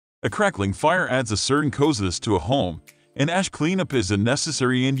A crackling fire adds a certain coziness to a home, and ash cleanup is a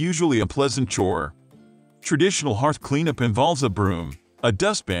necessary and usually a pleasant chore. Traditional hearth cleanup involves a broom, a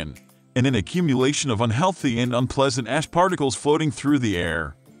dustbin, and an accumulation of unhealthy and unpleasant ash particles floating through the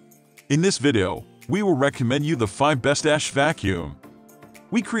air. In this video, we will recommend you the 5 best ash vacuum.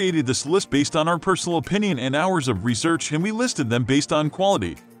 We created this list based on our personal opinion and hours of research, and we listed them based on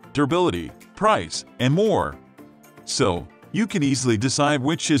quality, durability, price, and more. So, you can easily decide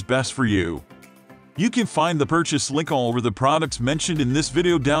which is best for you. You can find the purchase link all over the products mentioned in this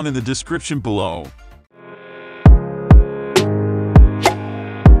video down in the description below.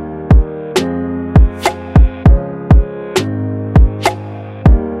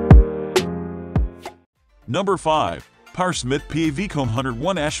 Number 5. PowerSmith PA-V-Cone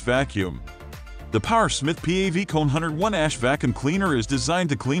 101 Ash Vacuum. The PowerSmith PA-V-Cone 101 Ash Vacuum Cleaner is designed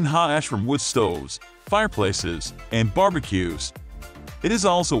to clean hot ash from wood stoves, fireplaces, and barbecues. It is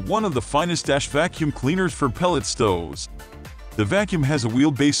also one of the finest ash vacuum cleaners for pellet stoves. The vacuum has a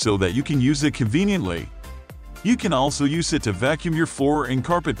wheelbase so that you can use it conveniently. You can also use it to vacuum your floor and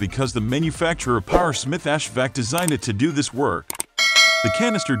carpet because the manufacturer PowerSmith Ash Vac designed it to do this work. The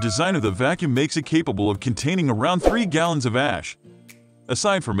canister design of the vacuum makes it capable of containing around 3 gallons of ash.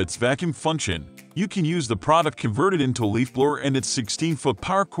 Aside from its vacuum function, you can use the product converted into a leaf blower and its 16-foot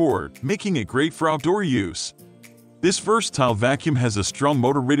power cord, making it great for outdoor use. This versatile vacuum has a strong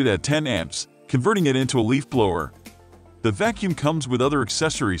motor rated at 10 amps, converting it into a leaf blower. The vacuum comes with other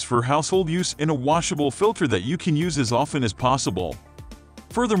accessories for household use and a washable filter that you can use as often as possible.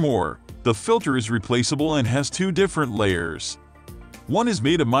 Furthermore, the filter is replaceable and has 2 different layers. One is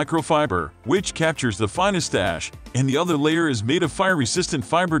made of microfiber, which captures the finest ash, and the other layer is made of fire-resistant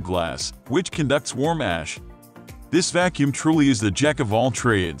fiberglass, which conducts warm ash. This vacuum truly is the jack of all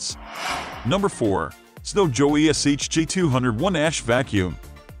trades. Number 4. Snow Joe ESHJ201 Ash Vacuum.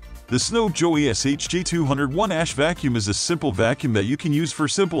 The Snow Joe ESHJ201 Ash Vacuum is a simple vacuum that you can use for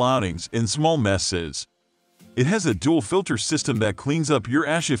simple outings and small messes. It has a dual filter system that cleans up your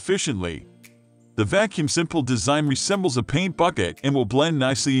ash efficiently. The vacuum's simple design resembles a paint bucket and will blend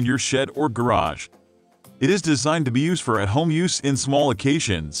nicely in your shed or garage. It is designed to be used for at-home use in small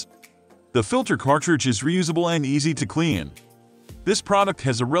occasions. The filter cartridge is reusable and easy to clean. This product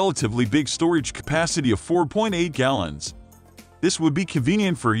has a relatively big storage capacity of 4.8 gallons. This would be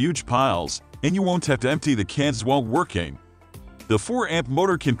convenient for huge piles, and you won't have to empty the cans while working. The 4-amp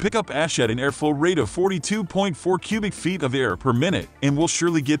motor can pick up ash at an airflow rate of 42.4 cubic feet of air per minute and will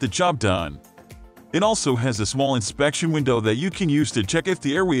surely get the job done. It also has a small inspection window that you can use to check if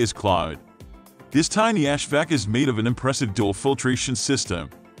the airway is clogged. This tiny ash vac is made of an impressive dual filtration system.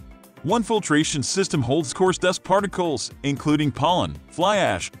 One filtration system holds coarse dust particles, including pollen, fly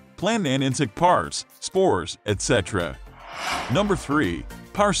ash, plant and insect parts, spores, etc. Number 3.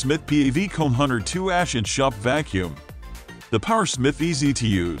 PowerSmith PA-V-Cone 102 Ash and Shop Vacuum. The PowerSmith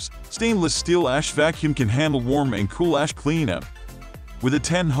easy-to-use, stainless steel ash vacuum can handle warm and cool ash cleanup. With a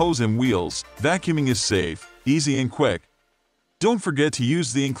 10 hose and wheels, vacuuming is safe, easy and quick. Don't forget to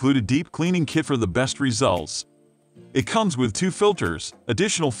use the included deep cleaning kit for the best results. It comes with 2 filters.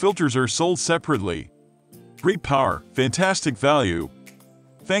 Additional filters are sold separately. Great power, fantastic value.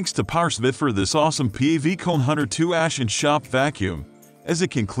 Thanks to PowerSmith for this awesome PA-V-Cone 102 Ash and Shop Vacuum, as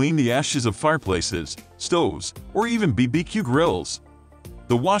it can clean the ashes of fireplaces, stoves, or even BBQ grills.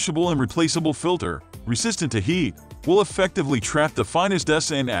 The washable and replaceable filter, resistant to heat, will effectively trap the finest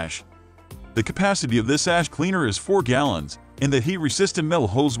dust and ash. The capacity of this ash cleaner is 4 gallons, and the heat-resistant metal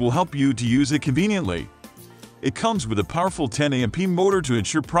hose will help you to use it conveniently. It comes with a powerful 10 amp motor to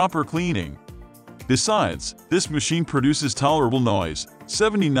ensure proper cleaning. Besides, this machine produces tolerable noise,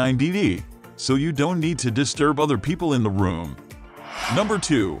 79 dB, so you don't need to disturb other people in the room. Number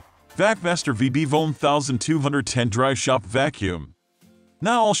 2. Vacmaster VB1210 Dry Shop Vacuum.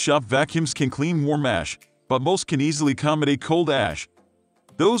 Not all shop vacuums can clean warm ash, but most can easily accommodate cold ash.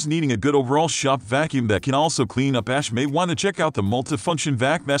 Those needing a good overall shop vacuum that can also clean up ash may want to check out the multifunction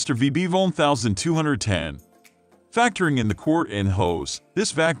Vacmaster VB1210. Factoring in the cord and hose,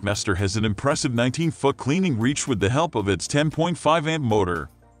 this Vacmaster has an impressive 19-foot cleaning reach with the help of its 10.5 amp motor.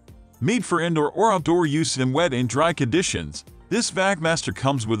 Made for indoor or outdoor use in wet and dry conditions, this Vacmaster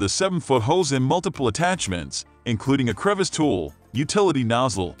comes with a 7-foot hose and multiple attachments, including a crevice tool, utility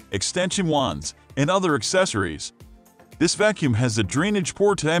nozzle, extension wands, and other accessories. This vacuum has a drainage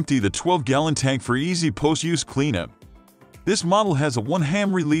port to empty the 12-gallon tank for easy post-use cleanup. This model has a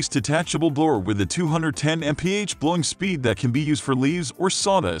one-hand release detachable blower with a 210 mph blowing speed that can be used for leaves or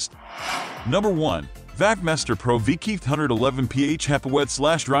sawdust. Number 1. Vacmaster Pro VK 111 pH Hepa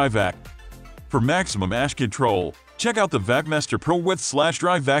Wet/Dry Vac. For maximum ash control, Check out the Vacmaster Pro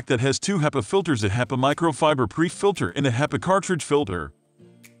Wet/Dry Vac that has 2 HEPA filters, a HEPA microfiber pre-filter and a HEPA cartridge filter.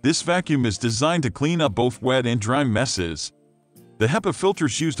 This vacuum is designed to clean up both wet and dry messes. The HEPA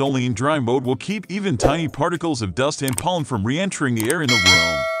filters used only in dry mode will keep even tiny particles of dust and pollen from re-entering the air in the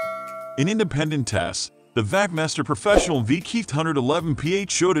room. In independent tests, the Vacmaster Professional V-Keith 111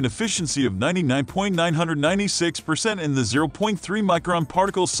 pH showed an efficiency of 99.996% in the 0.3 micron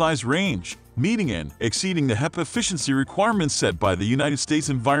particle size range, meeting and exceeding the HEPA efficiency requirements set by the United States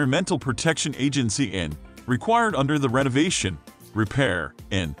Environmental Protection Agency and required under the renovation, repair,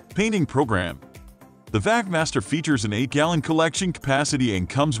 and painting program. The Vacmaster features an 8-gallon collection capacity and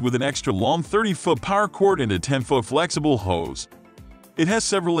comes with an extra long 30-foot power cord and a 10-foot flexible hose. It has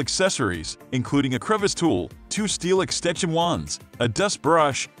several accessories, including a crevice tool, 2 steel extension wands, a dust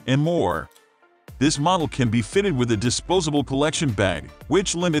brush, and more. This model can be fitted with a disposable collection bag,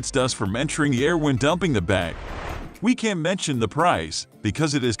 which limits dust from entering the air when dumping the bag. We can't mention the price,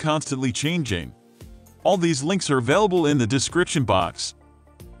 because it is constantly changing. All these links are available in the description box.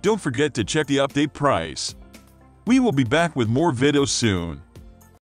 Don't forget to check the update price. We will be back with more videos soon.